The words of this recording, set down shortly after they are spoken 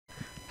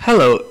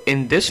Hello,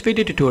 in this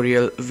video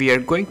tutorial we are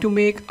going to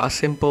make a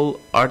simple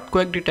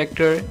earthquake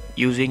detector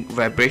using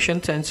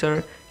vibration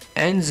sensor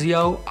and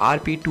XIAO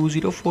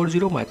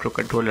RP2040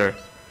 microcontroller.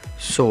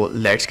 So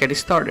let's get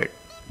started.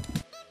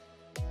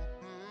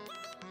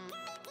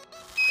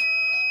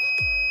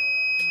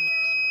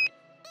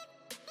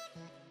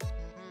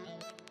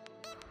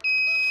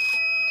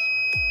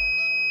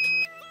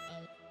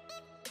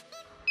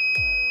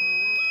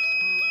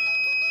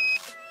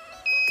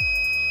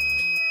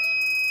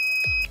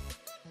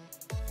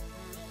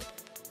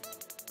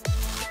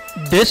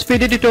 This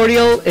video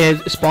tutorial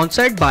is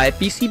sponsored by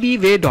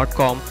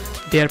PCBWay.com.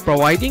 They are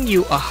providing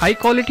you a high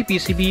quality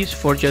PCBs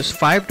for just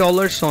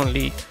 $5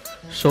 only.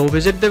 So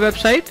visit the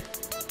website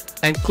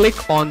and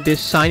click on this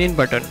sign in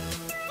button.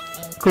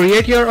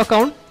 Create your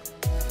account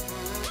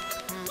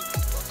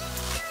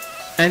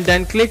and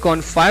then click on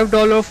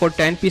 $5 for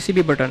 10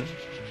 PCB button.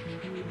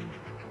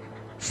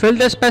 Fill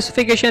the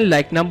specification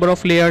like number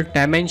of layer,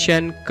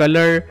 dimension,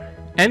 color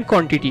and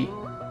quantity.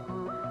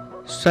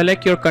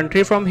 Select your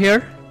country from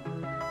here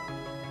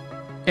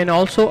and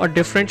also a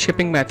different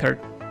shipping method.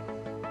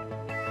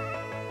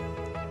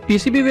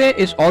 PCBWay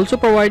is also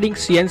providing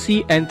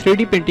CNC and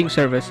 3D printing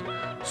service.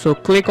 So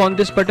click on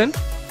this button,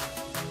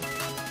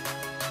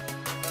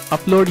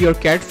 upload your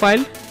CAD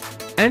file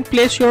and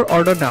place your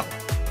order now.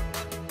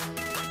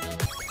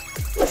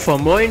 For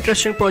more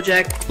interesting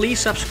projects, please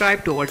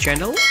subscribe to our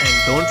channel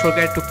and don't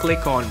forget to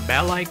click on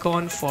bell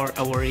icon for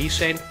our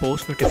recent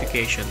post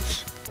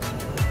notifications.